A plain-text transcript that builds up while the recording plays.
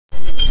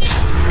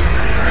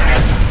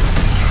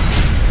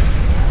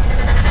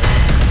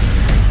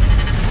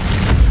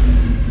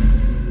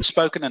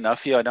spoken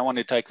enough here. I don't want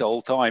to take the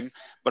whole time,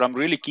 but I'm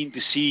really keen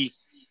to see,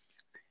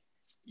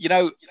 you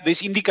know,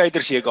 there's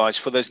indicators here, guys,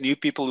 for those new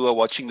people who are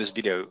watching this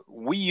video.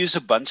 We use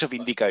a bunch of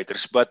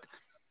indicators, but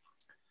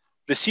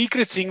the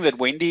secret thing that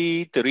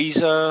Wendy,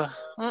 Teresa,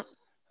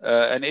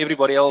 and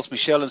everybody else,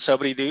 Michelle and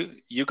somebody do,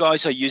 you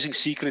guys are using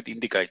secret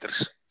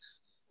indicators.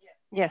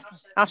 Yes,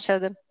 I'll show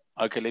them.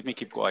 Okay, let me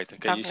keep quiet.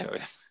 Okay, you show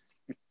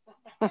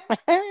it.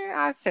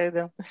 I'll show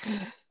them.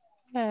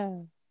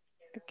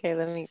 Okay,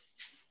 let me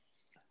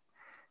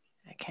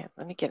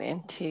get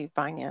into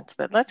Binance,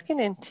 but let's get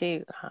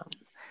into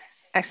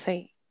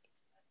actually.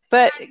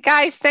 But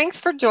guys, thanks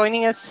for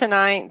joining us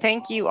tonight.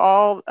 Thank you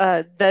all,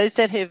 those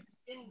that have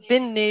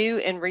been new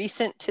and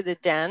recent to the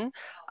den.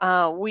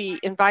 We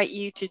invite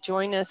you to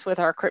join us with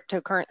our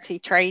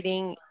cryptocurrency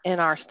trading in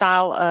our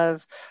style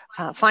of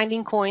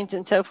finding coins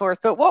and so forth.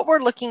 But what we're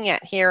looking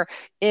at here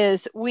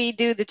is we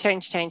do the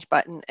change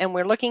button, and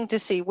we're looking to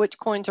see which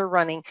coins are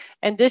running.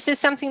 And this is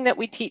something that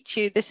we teach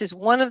you. This is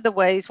one of the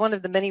ways, one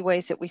of the many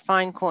ways that we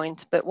find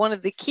coins. But one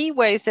of the key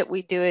ways that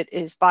we do it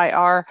is by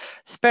our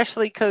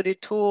specially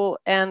coded tool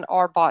and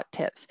our bot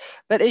tips.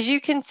 But as you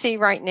can see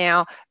right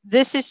now,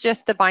 this is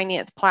just the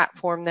Binance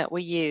platform that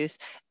we use.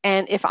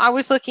 And if I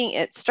was looking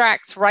at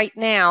Strax right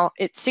now,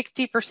 it's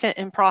 60%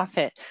 in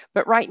profit,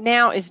 but right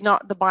now is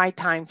not the buy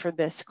time for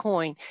this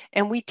coin.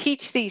 And we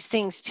teach these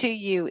things to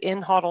you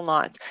in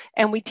Hodlnots,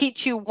 and we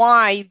teach you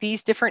why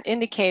these different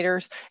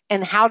indicators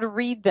and how to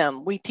read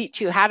them. We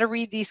teach you how to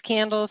read these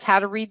candles, how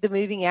to read the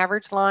moving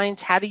average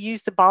lines, how to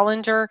use the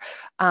Bollinger,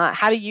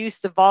 how to use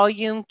the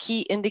volume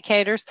key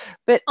indicators.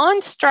 But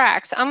on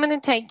Strax, I'm going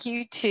to take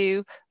you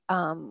to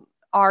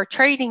our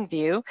trading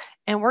view,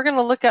 and we're going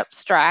to look up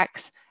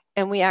Strax.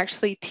 And we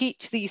actually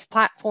teach these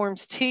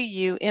platforms to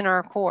you in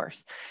our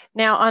course.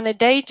 Now, on a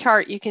day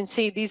chart, you can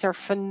see these are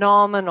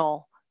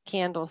phenomenal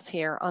candles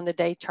here on the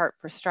day chart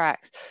for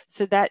Strax.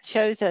 So that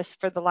shows us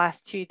for the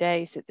last 2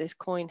 days that this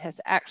coin has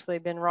actually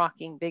been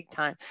rocking big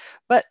time.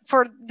 But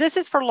this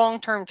is for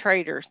long-term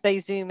traders. They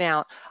zoom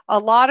out. A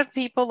lot of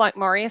people like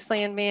Marius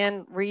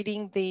Landman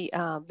reading the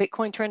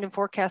Bitcoin Trend and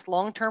Forecast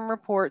long-term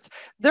reports,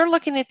 they're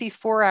looking at these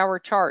 4-hour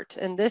charts,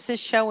 and this is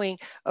showing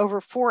over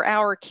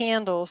 4-hour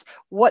candles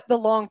what the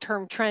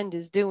long-term trend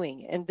is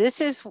doing. And this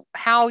is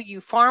how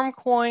you farm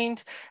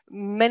coins.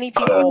 Many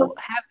people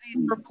have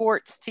these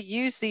reports to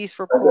use these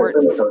reports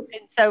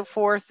and so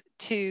forth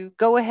to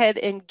go ahead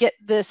and get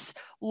this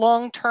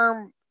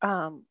long-term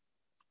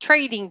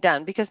trading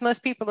done, because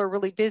most people are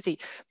really busy.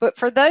 But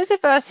for those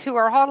of us who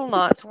are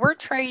Hodlnots, we're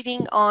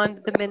trading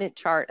on the minute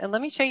chart. And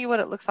let me show you what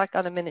it looks like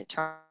on a minute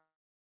chart.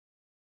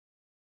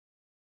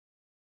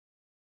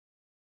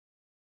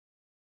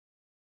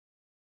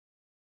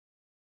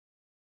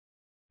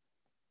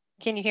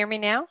 Can you hear me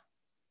now?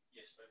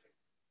 Yes, perfect.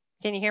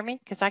 Can you hear me?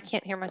 Because I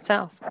can't hear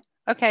myself.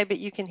 Okay, but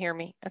you can hear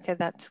me. Okay,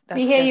 that's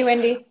we hear good. you,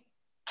 Wendy.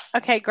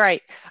 Okay,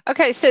 great.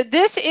 Okay, so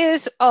this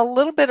is a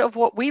little bit of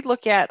what we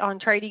look at on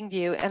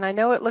TradingView, and I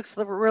know it looks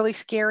really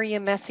scary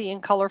and messy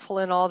and colorful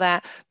and all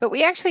that, but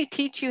we actually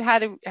teach you how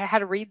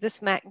to read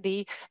this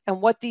MACD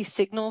and what these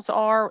signals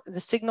are,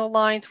 the signal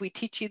lines. We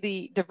teach you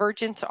the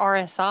divergence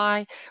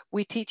RSI.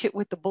 We teach it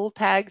with the bull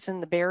tags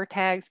and the bear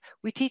tags.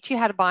 We teach you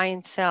how to buy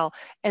and sell,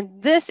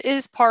 and this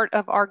is part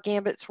of our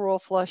Gambit's Royal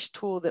Flush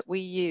tool that we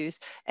use.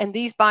 And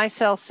these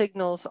buy-sell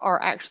signals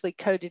are actually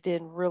coded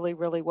in really,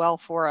 really well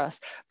for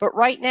us. But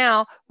right now,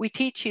 we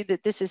teach you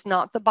that this is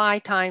not the buy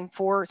time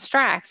for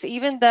Strax,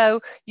 even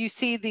though you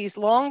see these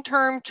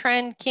long-term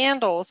trend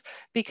candles,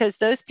 because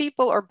those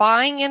people are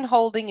buying and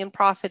holding and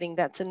profiting.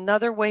 That's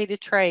another way to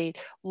trade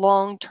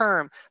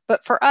long-term.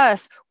 But for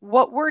us,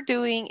 what we're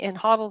doing in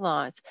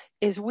Hodlnots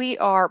is we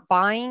are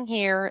buying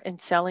here and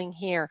selling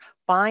here,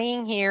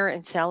 buying here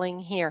and selling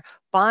here,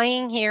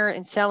 buying here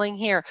and selling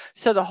here.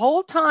 So the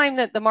whole time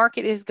that the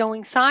market is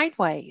going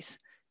sideways,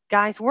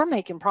 guys, we're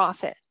making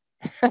profit.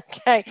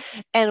 Okay,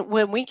 and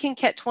when we can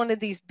catch one of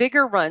these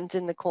bigger runs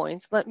in the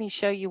coins, let me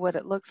show you what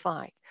it looks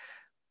like.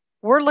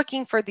 We're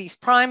looking for these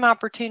prime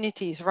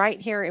opportunities right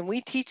here, and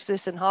we teach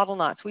this in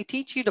Hodlnots. We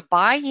teach you to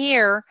buy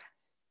here,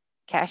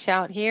 cash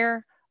out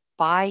here,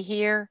 buy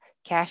here,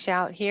 cash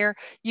out here.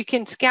 You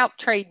can scalp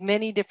trade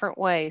many different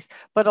ways,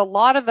 but a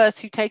lot of us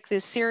who take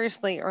this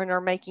seriously and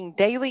are making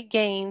daily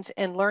gains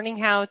and learning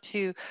how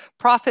to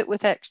profit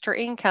with extra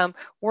income,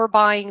 we're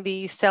buying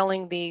these,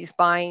 selling these,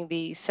 buying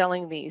these,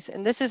 selling these.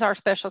 And this is our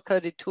special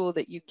coded tool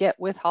that you get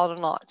with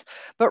Hodlnots.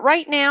 But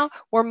right now,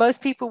 where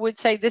most people would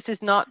say this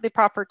is not the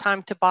proper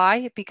time to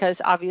buy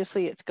because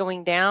obviously it's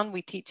going down,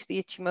 we teach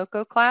the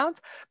Ichimoku clouds,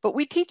 but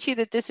we teach you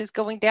that this is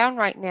going down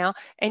right now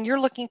and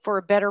you're looking for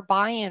a better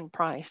buy-in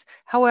price.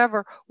 However,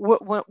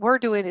 what we're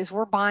doing is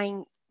we're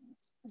buying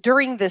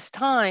during this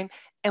time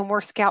and we're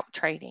scalp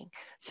trading.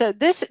 So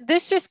this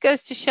just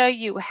goes to show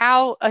you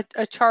how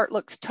a chart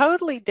looks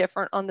totally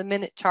different on the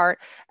minute chart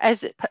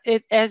as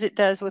it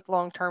does with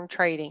long-term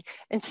trading.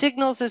 And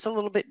signals is a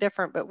little bit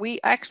different, but we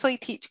actually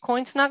teach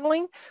coin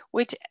snuggling,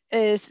 which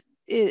is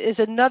is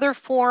another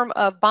form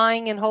of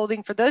buying and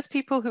holding for those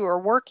people who are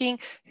working,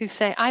 who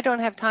say, I don't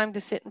have time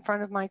to sit in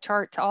front of my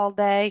charts all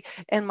day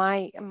and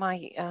my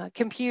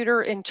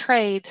computer and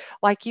trade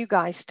like you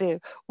guys do.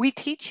 We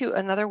teach you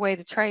another way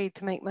to trade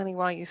to make money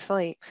while you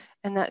sleep.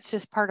 And that's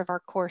just part of our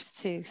course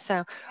too.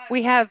 So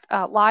we have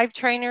live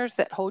trainers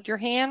that hold your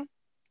hand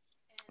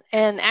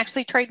and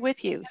actually trade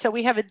with you. So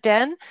we have a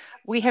den.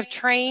 We have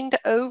trained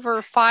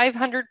over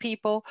 500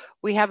 people.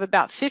 We have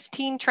about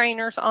 15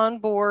 trainers on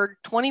board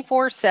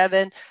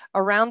 24/7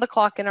 around the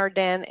clock in our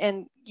den.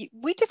 And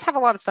we just have a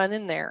lot of fun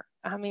in there.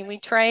 I mean, we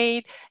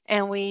trade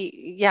and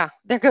yeah,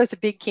 there goes a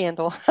big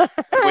candle.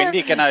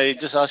 Wendy, can I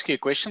just ask you a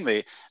question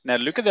there? Now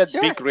look at that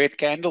Sure. big red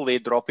candle there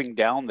dropping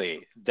down there.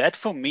 That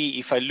for me,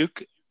 if I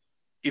look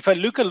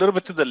a little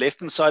bit to the left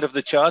hand side of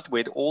the chart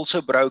where it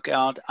also broke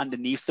out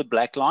underneath the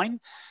black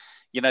line,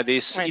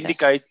 there's Right there.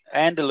 indicate,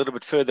 and a little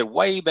bit further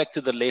way back to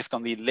the left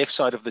on the left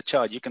side of the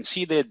chart, you can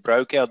see that it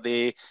broke out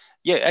there.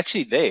 Yeah,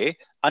 actually there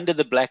under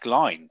the black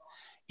line.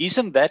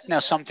 Isn't that now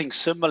something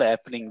similar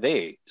happening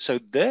there? So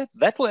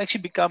that will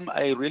actually become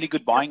a really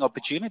good buying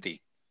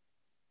opportunity.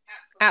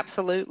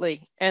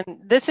 Absolutely. And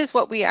this is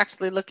what we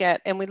actually look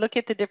at. And we look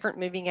at the different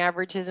moving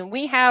averages, and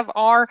we have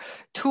our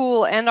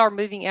tool and our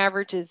moving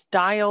averages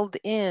dialed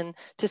in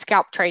to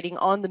scalp trading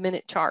on the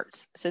minute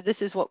charts. So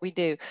this is what we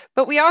do.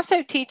 But we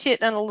also teach it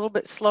in a little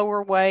bit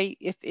slower way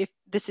if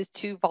this is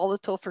too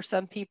volatile for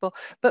some people.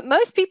 But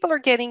most people are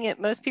getting it.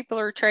 Most people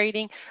are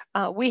trading.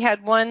 We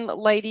had one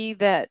lady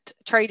that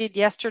traded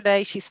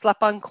yesterday. She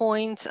slept on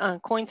coins,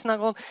 coin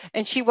snuggle,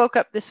 and she woke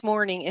up this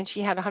morning and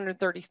she had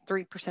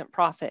 133%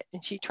 profit.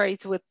 And she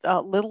trades with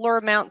littler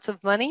amounts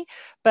of money,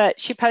 but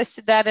she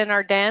posted that in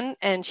our den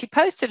and she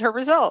posted her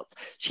results.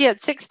 She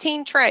had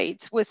 16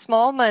 trades with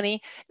small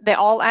money. They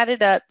all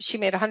added up. She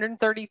made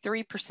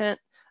 133%.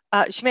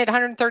 She made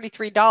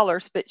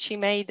 $133, but she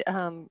made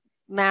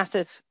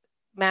massive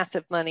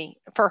money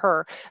for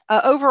her.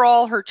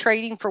 Overall, her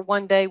trading for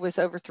one day was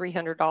over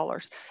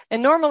 $300.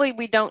 And normally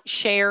we don't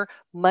share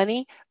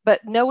money,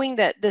 but knowing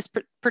that this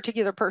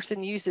particular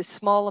person uses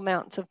small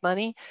amounts of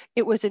money,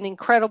 it was an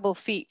incredible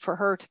feat for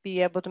her to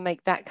be able to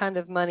make that kind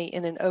of money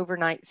in an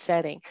overnight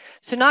setting.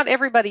 So not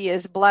everybody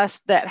is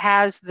blessed that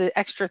has the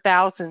extra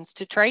thousands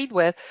to trade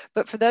with,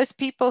 but for those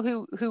people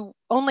who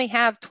only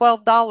have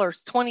 $12,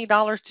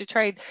 $20 to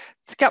trade,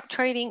 scalp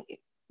trading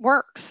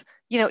works.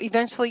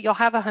 Eventually you'll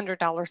have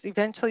 $100.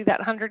 Eventually that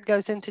 100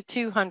 goes into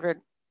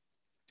 200.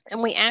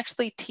 And we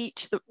actually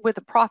teach with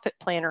a profit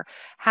planner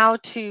how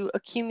to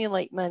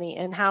accumulate money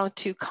and how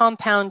to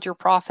compound your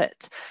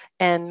profits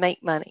and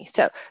make money.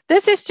 So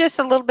this is just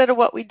a little bit of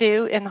what we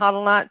do in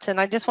Hodlnots,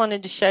 and I just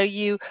wanted to show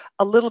you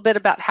a little bit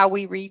about how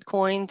we read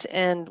coins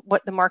and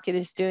what the market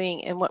is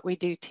doing and what we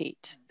do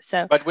teach.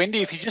 So, but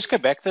Wendy, if you just go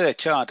back to that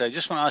chart, I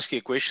just want to ask you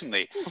a question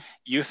there.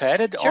 You've had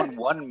it sure. on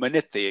 1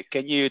 minute there.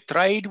 Can you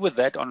trade with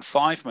that on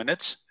 5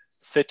 minutes,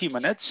 30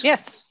 minutes?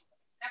 Yes.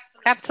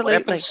 Absolutely.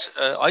 What happens?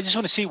 I just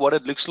want to see what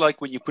it looks like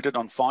when you put it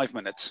on 5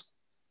 minutes.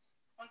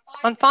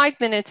 On 5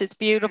 minutes, it's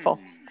beautiful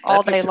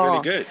all day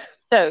long. Really good.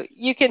 So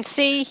you can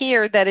see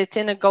here that it's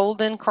in a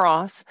golden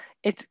cross.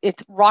 It's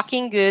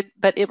rocking good,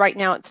 but right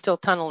now it's still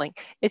tunneling.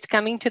 It's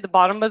coming to the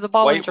bottom of the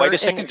Bollinger. Wait a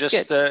second.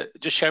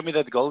 Just show me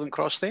that golden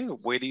cross there.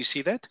 Where do you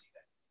see that?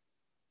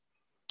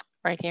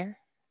 Right here,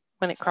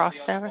 when it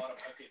crossed over. Okay.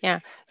 Yeah.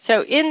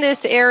 So in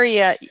this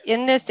area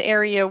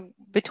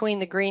between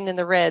the green and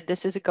the red,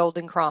 this is a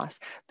golden cross.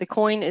 The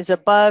coin is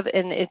above,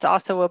 and it's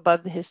also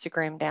above the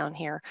histogram down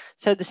here.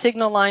 So the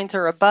signal lines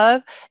are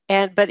above,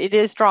 but it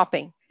is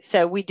dropping.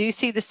 So we do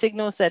see the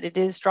signals that it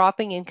is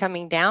dropping and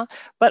coming down,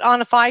 but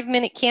on a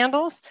 5-minute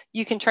candles,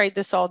 you can trade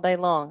this all day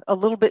long. A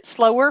little bit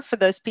slower for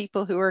those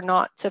people who are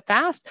not so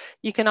fast.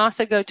 You can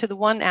also go to the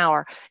 1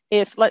 hour.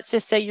 If let's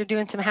just say you're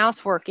doing some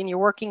housework and you're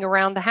working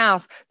around the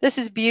house, this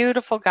is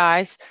beautiful,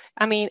 guys.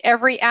 I mean,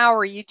 every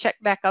hour you check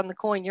back on the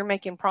coin, you're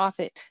making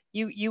profit.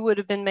 You would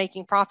have been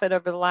making profit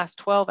over the last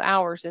 12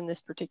 hours in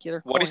this particular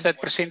coin. What is that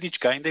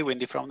percentage gain there,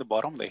 Wendy, from the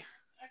bottom there?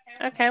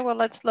 Okay, well,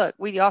 let's look.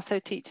 We also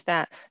teach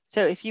that.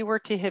 So if you were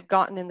to have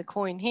gotten in the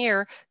coin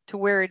here to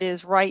where it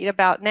is right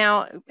about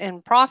now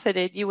and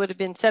profited, you would have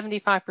been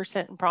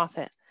 75% in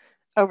profit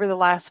over the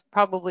last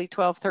probably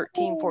 12,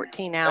 13,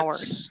 14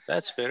 hours.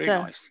 That's very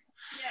nice.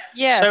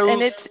 Yes, so,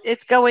 and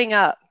it's going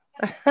up.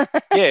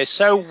 Yeah,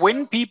 so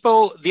when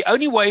the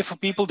only way for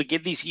people to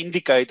get these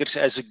indicators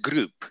as a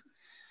group,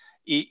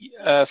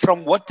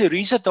 from what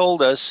Teresa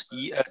told us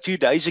 2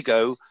 days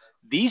ago,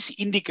 these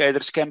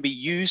indicators can be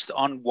used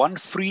on one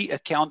free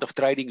account of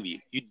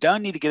TradingView. You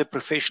don't need to get a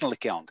professional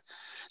account.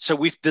 So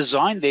we've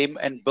designed them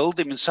and built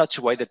them in such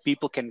a way that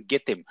people can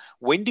get them.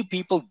 When do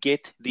people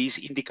get these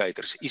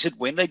indicators? Is it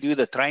when they do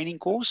the training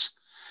course?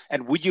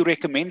 And would you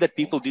recommend that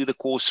people do the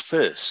course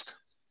first?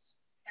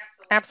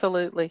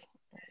 Absolutely.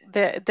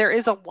 There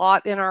is a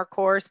lot in our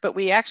course, but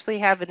we actually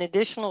have an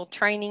additional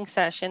training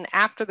session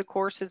after the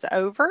course is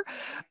over.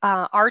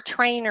 Our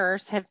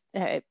trainers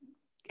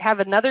have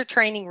another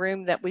training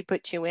room that we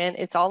put you in.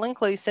 It's all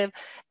inclusive,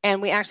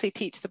 and we actually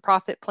teach the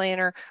profit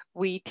planner.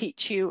 We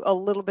teach you a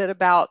little bit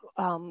about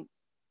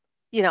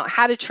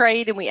how to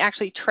trade, and we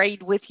actually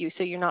trade with you,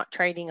 so you're not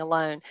trading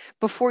alone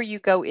before you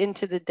go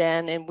into the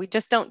den. And we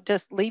just don't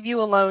just leave you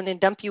alone and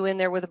dump you in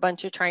there with a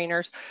bunch of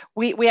trainers.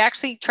 We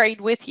actually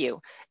trade with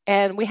you,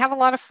 and we have a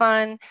lot of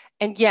fun.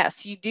 And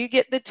yes, you do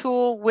get the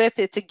tool with,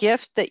 it's a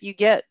gift that you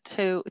get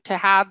to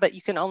have, but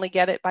you can only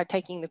get it by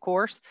taking the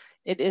course.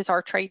 It is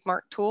our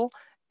trademark tool,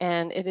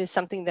 and it is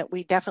something that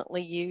we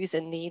definitely use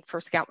and need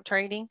for scalp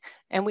trading.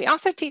 And we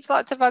also teach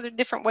lots of other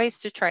different ways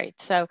to trade.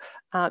 So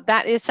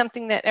that is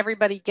something that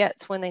everybody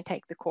gets when they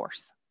take the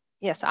course.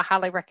 Yes, I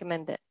highly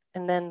recommend it.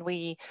 And then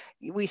we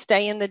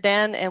stay in the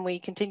den, and we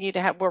continue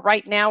to have, we're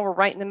right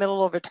in the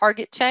middle of a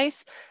target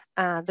chase.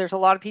 There's a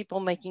lot of people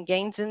making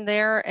gains in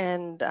there,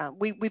 and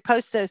we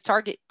post those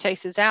target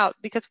chases out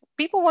because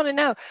people want to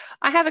know.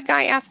 I had a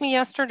guy ask me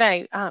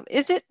yesterday,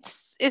 is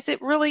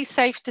it really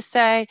safe to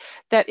say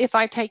that if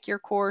I take your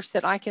course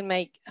that I can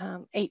make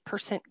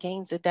 8%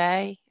 gains a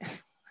day?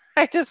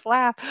 I just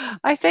laugh.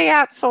 I say,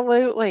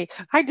 absolutely.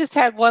 I just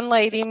had one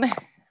lady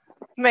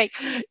make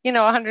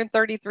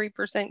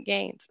 133%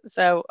 gains.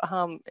 So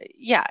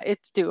yeah,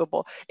 it's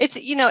doable. It's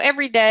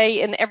every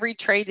day and every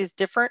trade is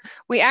different.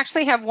 We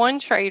actually have one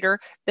trader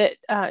that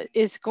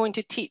is going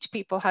to teach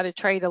people how to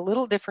trade a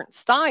little different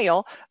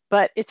style,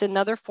 but it's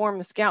another form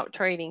of scalp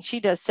trading. She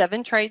does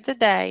 7 trades a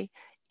day.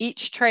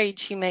 Each trade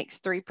she makes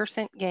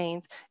 3%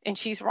 gains, and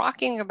she's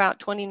rocking about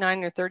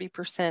 29 or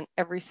 30%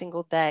 every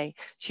single day.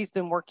 She's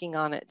been working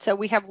on it. So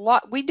we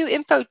do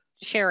info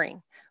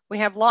sharing. We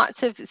have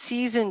lots of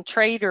seasoned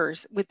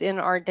traders within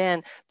our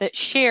den that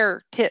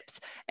share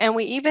tips. And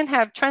we even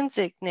have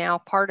Trenzik now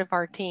part of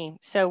our team.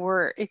 So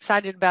we're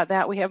excited about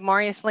that. We have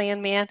Marius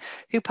Landman,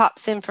 who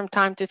pops in from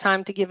time to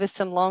time to give us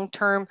some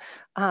long-term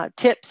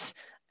tips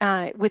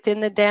within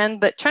the den.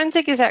 But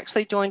Trenzik has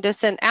actually joined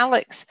us, and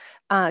Alex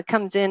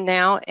comes in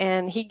now,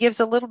 and he gives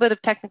a little bit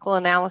of technical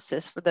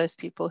analysis for those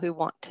people who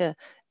want to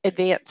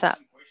advance up.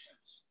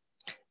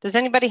 Does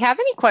anybody have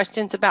any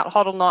questions about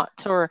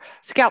Hodlnots or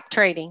scalp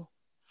trading?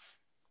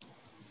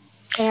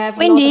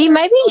 Wendy,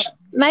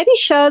 maybe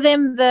show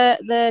them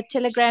the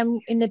Telegram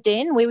in the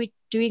den where we're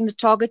doing the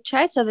target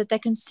chase, so that they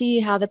can see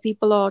how the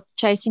people are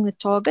chasing the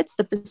targets,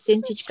 the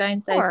percentage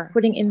gains they're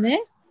putting in there.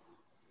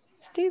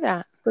 Let's do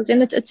that. Because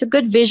then it's a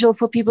good visual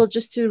for people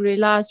just to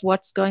realize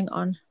what's going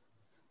on.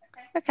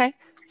 Okay,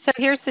 so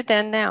here's the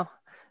den now.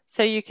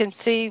 So you can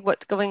see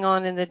what's going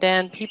on in the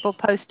den. People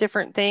post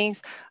different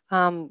things.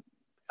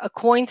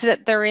 Coins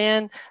that they're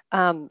in.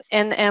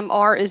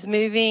 NMR is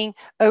moving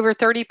over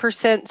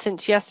 30%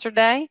 since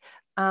yesterday.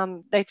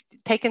 They've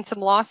taken some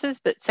losses,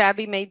 but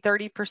Sabby made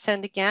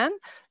 30% again.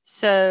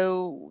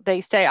 So they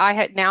say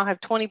I now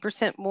have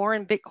 20% more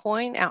in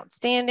Bitcoin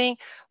outstanding.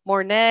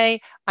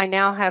 Mornay, I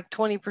now have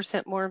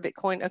 20% more in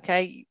Bitcoin.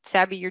 Okay,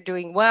 Sabby, you're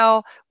doing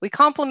well. We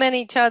complement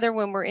each other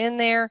when we're in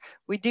there.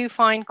 We do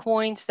find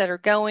coins that are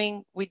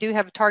going. We do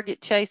have a target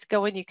chase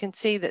going. You can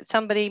see that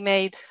somebody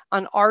made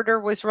on Ardor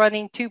was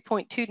running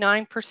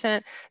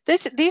 2.29%.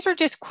 These are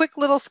just quick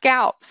little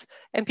scalps,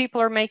 and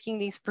people are making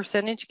these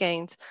percentage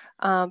gains.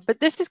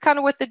 But this is kind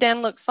of what the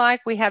den looks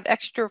like. We have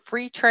extra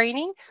free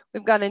training.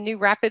 We've got a new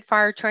rapid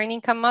fire training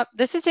come up.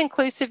 This is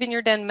inclusive in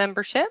your den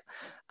membership.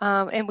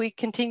 And we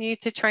continue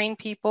to train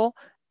people,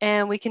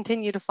 and we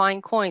continue to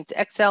find coins.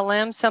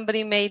 XLM,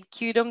 somebody made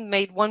QDM,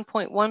 made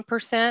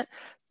 1.1%,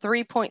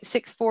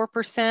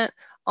 3.64%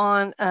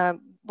 on,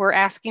 we're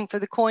asking for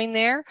the coin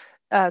there,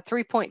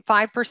 3.5%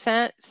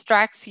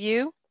 Strax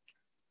U.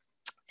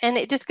 And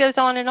it just goes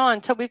on and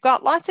on. So we've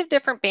got lots of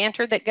different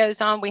banter that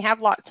goes on. We have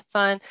lots of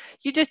fun.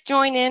 You just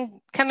join in,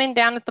 come in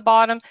down at the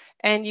bottom,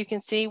 and you can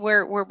see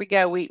where we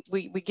go. We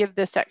give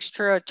this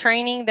extra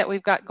training that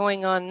we've got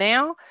going on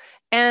now.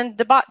 And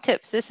the bot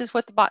tips, this is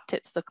what the bot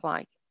tips look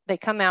like. They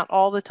come out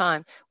all the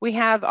time. We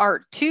have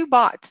our 2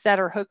 bots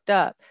that are hooked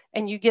up,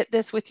 and you get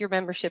this with your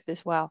membership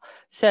as well.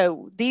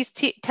 So these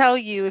tell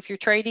you if you're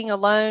trading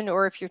alone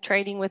or if you're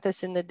trading with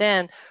us in the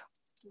den,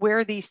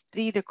 where these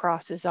theta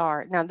crosses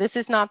are. Now, this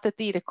is not the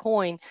theta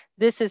coin.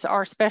 This is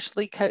our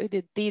specially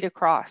coded theta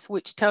cross,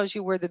 which tells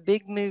you where the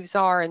big moves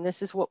are, and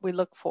this is what we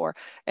look for.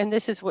 And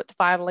this is what's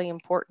vitally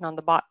important on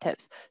the bot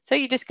tips. So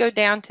you just go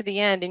down to the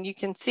end, and you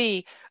can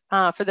see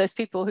for those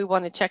people who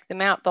want to check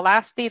them out, the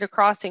last theta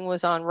crossing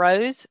was on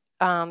Rose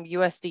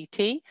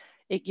USDT.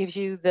 It gives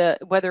you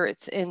whether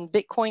it's in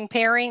Bitcoin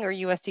pairing or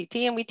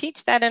USDT, and we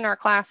teach that in our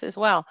class as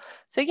well.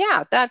 So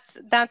yeah,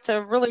 that's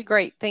a really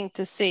great thing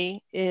to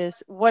see,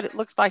 is what it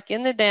looks like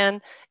in the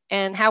den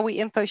and how we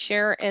info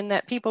share, and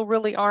that people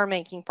really are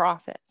making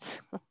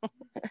profits.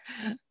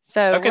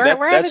 So okay,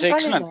 we're that's having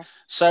excellent. fun in there.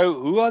 So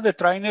who are the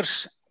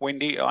trainers,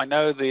 Wendy? I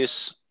know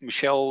there's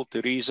Michelle,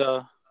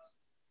 Teresa.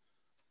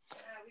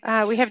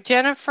 We have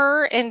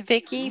Jennifer and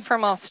Vicky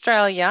from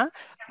Australia.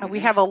 We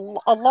have a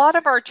lot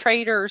of our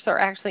traders are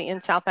actually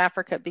in South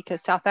Africa,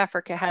 because South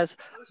Africa has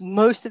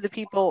most of the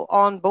people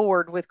on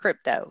board with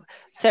crypto.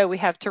 So we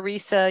have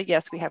Teresa,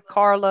 yes, we have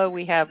Carlo,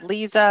 we have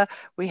Lisa,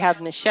 we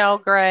have Michelle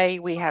Gray,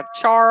 we have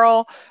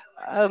Charles.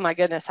 Oh my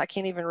goodness, I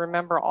can't even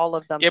remember all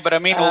of them. Yeah, but I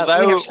mean,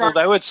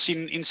 although it's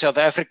in South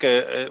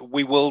Africa,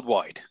 we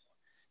worldwide.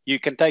 You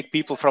can take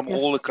people from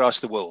all across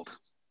the world,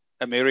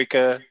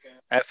 America,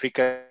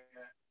 Africa.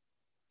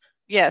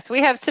 Yes,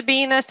 we have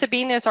Sabina.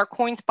 Sabina is our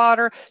coin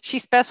spotter. She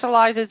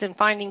specializes in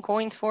finding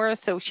coins for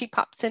us. So she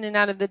pops in and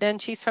out of the den.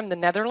 She's from the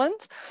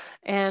Netherlands.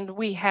 And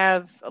we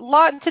have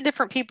lots of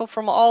different people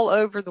from all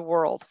over the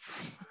world,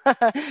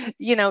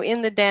 you know,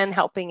 in the den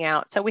helping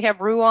out. So we have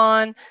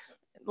Ruan,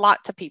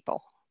 lots of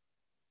people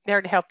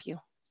there to help you.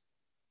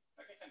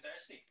 Okay,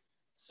 fantastic.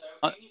 So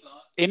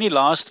any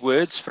last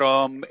words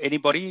from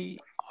anybody?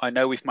 I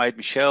know we've made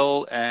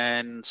Michelle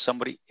and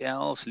somebody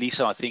else,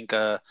 Lisa, I think,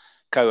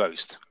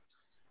 co-host.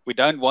 We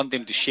don't want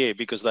them to share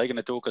because they're going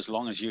to talk as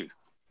long as you.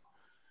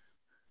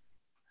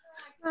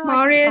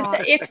 Marius,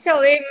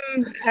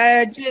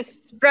 XLM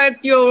just broke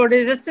your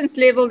resistance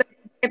level that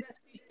you gave us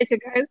 2 days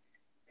ago. Can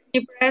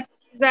you perhaps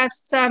give us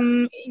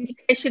some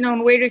indication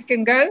on where it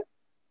can go?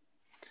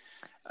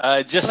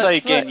 Just say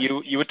again,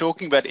 you were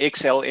talking about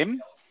XLM?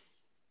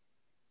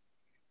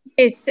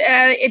 Yes,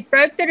 it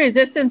broke the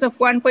resistance of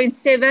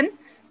 1.7,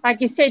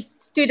 like you said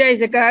 2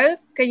 days ago.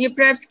 Can you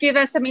perhaps give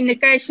us some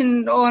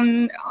indication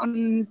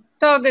on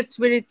targets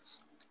where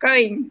it's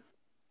going?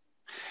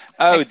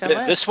 Oh,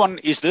 this one,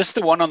 is this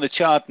the one on the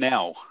chart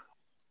now?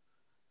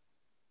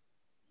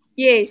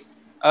 Yes.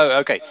 Oh,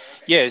 okay.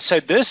 Yeah, so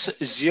this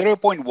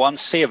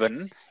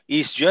 0.17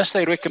 is just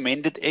a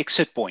recommended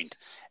exit point.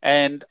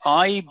 And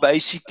I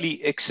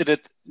basically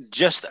exited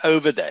just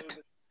over that.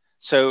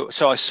 So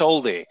I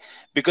sold there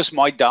because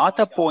my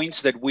data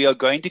points that we are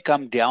going to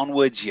come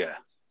downwards here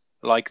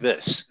like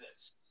this.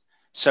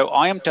 So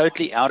I am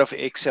totally out of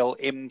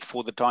XLM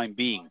for the time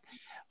being.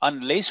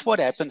 Unless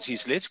what happens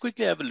is, let's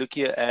quickly have a look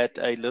here at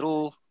a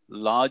little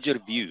larger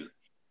view.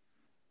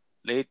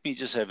 Let me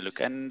just have a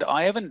look. And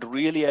I haven't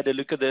really had a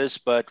look at this,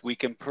 but we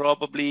can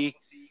probably,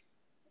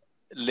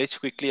 let's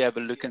quickly have a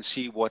look and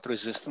see what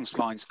resistance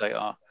lines they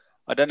are.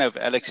 I don't know if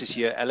Alex is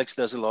here. Alex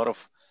does a lot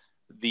of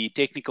the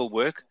technical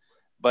work,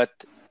 but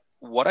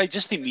what I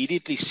just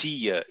immediately see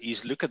here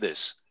is, look at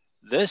this.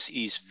 This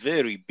is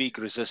very big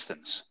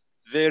resistance,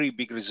 very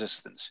big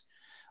resistance.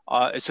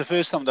 It's the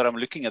first time that I'm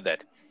looking at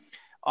that.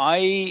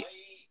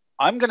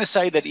 I'm going to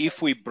say that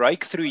if we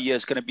break through here,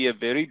 it's going to be a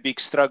very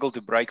big struggle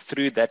to break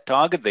through that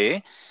target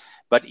there.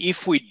 But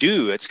if we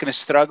do, it's going to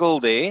struggle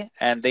there.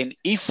 And then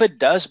if it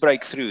does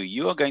break through,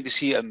 you are going to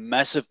see a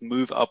massive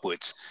move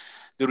upwards.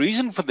 The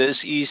reason for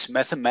this is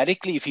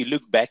mathematically, if you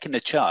look back in the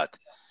chart,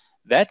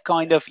 that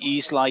kind of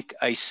is like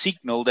a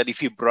signal that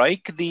if you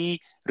break the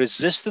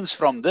resistance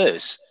from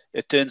this,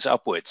 it turns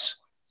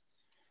upwards.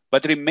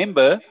 But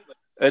remember,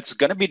 it's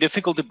going to be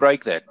difficult to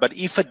break that. But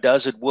if it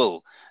does, it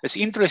will. It's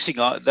interesting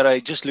that I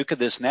just look at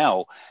this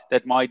now,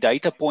 that my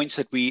data points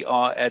that we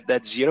are at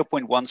that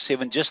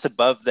 0.17, just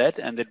above that,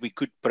 and that we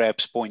could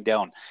perhaps point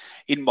down.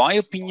 In my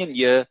opinion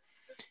here,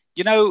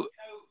 you know,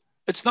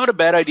 it's not a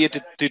bad idea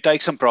to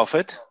take some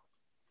profit.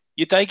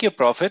 You take your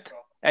profit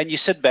and you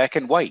sit back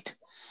and wait.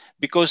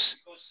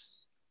 Because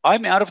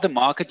I'm out of the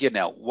market here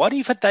now. What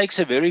if it takes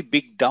a very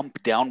big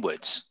dump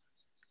downwards?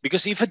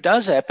 Because if it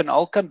does happen,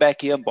 I'll come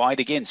back here and buy it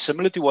again,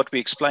 similar to what we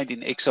explained in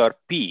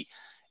XRP.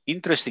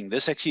 Interesting.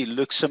 This actually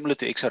looks similar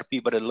to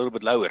XRP, but a little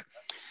bit lower.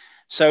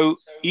 So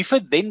if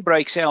it then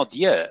breaks out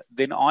here,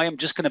 then I am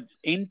just going to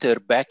enter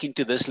back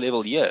into this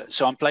level here.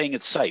 So I'm playing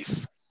it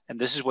safe. And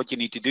this is what you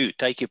need to do.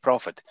 Take your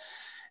profit.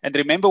 And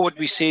remember what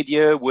we said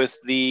here with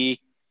the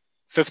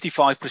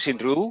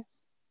 55% rule.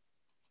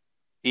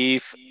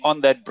 If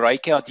on that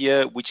breakout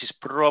here, which is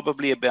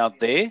probably about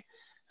there,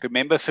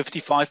 remember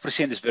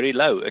 55% is very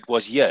low. It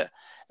was here.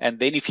 And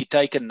then if you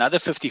take another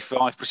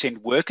 55%,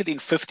 work it in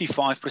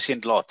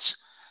 55% lots.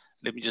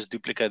 Let me just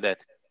duplicate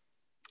that.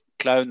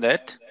 Clone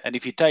that. And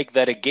if you take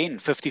that again,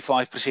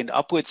 55%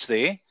 upwards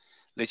there,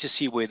 let's just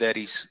see where that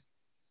is.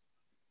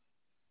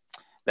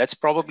 That's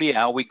probably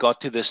how we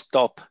got to this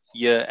top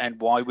here and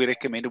why we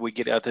recommended we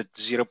get out at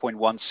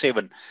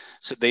 0.17.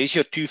 So there's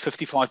your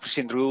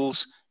 255%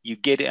 rules. You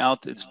get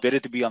out, it's better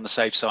to be on the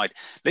safe side.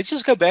 Let's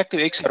just go back to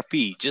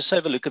XRP. Just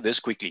have a look at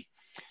this quickly.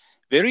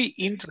 Very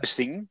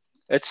interesting.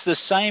 It's the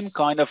same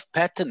kind of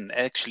pattern,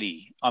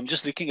 actually. I'm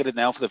just looking at it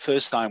now for the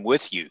first time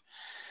with you.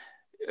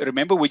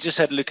 Remember, we just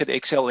had a look at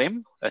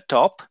XLM, a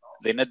top,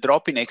 then a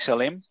drop in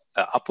XLM,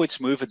 a upwards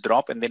move, a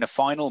drop, and then a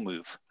final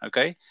move,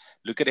 okay?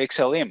 Look at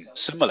XLM,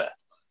 similar.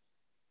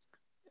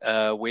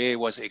 Where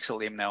was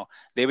XLM now?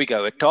 There we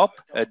go, a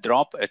top, a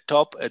drop, a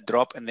top, a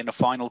drop, and then a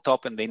final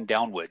top, and then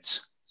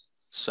downwards.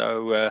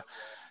 So,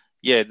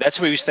 yeah,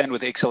 that's where we stand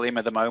with XLM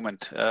at the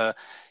moment.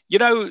 You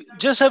know,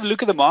 just have a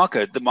look at the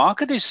market. The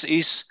market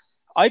is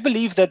I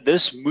believe that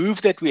this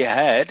move that we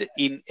had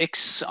in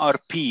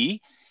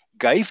XRP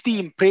gave the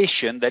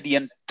impression that the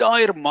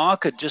entire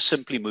market just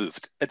simply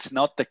moved. It's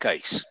not the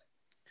case.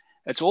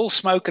 It's all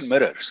smoke and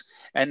mirrors.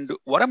 And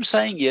what I'm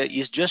saying here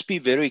is just be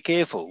very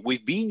careful.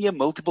 We've been here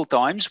multiple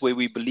times where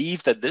we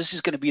believe that this is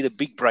going to be the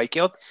big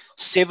breakout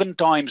 7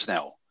 times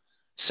now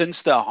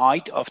since the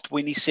height of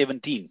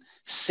 2017.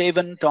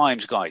 7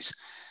 times, guys.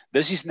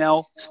 This is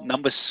now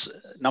number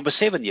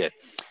 7 here.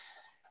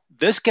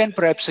 This can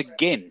perhaps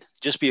again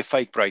just be a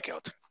fake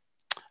breakout.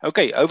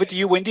 Okay, over to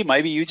you, Wendy.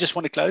 Maybe you just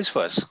want to close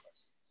for us.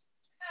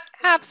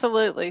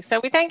 Absolutely. So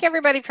we thank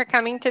everybody for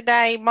coming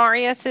today.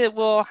 Marius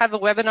will have a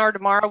webinar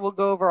tomorrow. We'll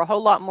go over a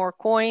whole lot more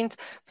coins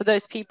for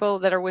those people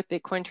that are with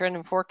Bitcoin Trend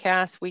and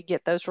Forecast. We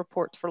get those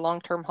reports for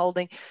long-term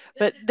holding.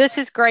 But this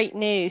is great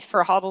news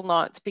for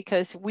Hodlnots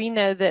because we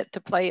know that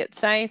to play it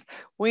safe,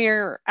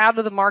 we're out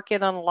of the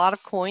market on a lot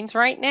of coins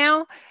right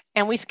now,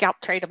 and we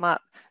scalp trade them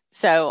up.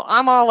 So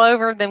I'm all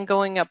over them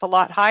going up a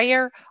lot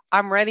higher.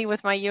 I'm ready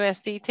with my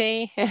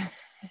USDT.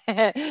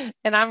 And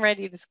I'm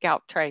ready to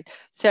scalp trade.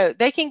 So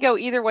they can go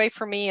either way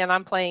for me, and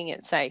I'm playing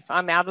it safe.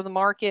 I'm out of the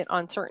market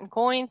on certain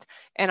coins,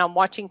 and I'm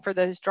watching for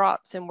those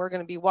drops, and we're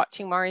going to be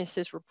watching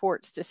Marius's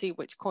reports to see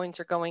which coins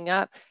are going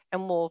up,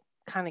 and we'll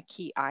kind of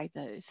key eye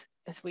those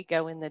as we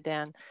go in the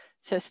den.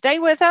 So stay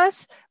with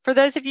us. For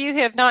those of you who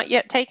have not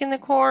yet taken the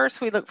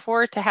course, we look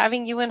forward to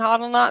having you in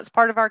Hodlnots,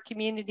 part of our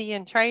community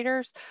and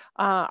traders.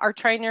 Our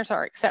trainers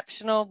are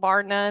exceptional,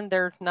 bar none.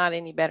 There's not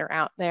any better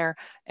out there.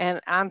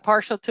 And I'm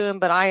partial to them,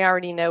 but I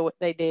already know what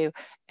they do.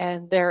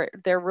 And they're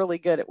really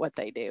good at what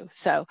they do.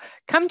 So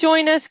come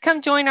join us,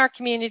 come join our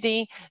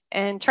community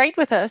and trade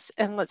with us,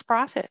 and let's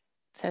profit.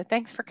 So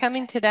thanks for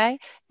coming today,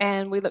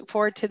 and we look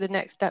forward to the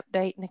next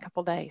update in a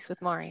couple of days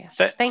with Marius.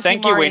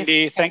 Thank you,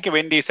 Wendy. Thank you,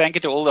 Wendy. Thank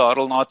you to all the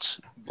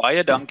Hodlnots.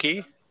 Baie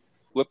dankie.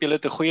 Hoop julle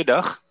het 'n goeie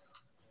dag.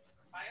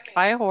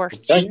 Bye,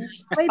 horse.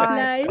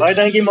 Bye,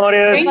 thank you,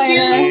 Marius. Thank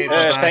you.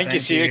 Thank you.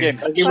 See you again.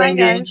 Thank you,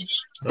 Wendy.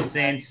 Tot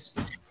ziens.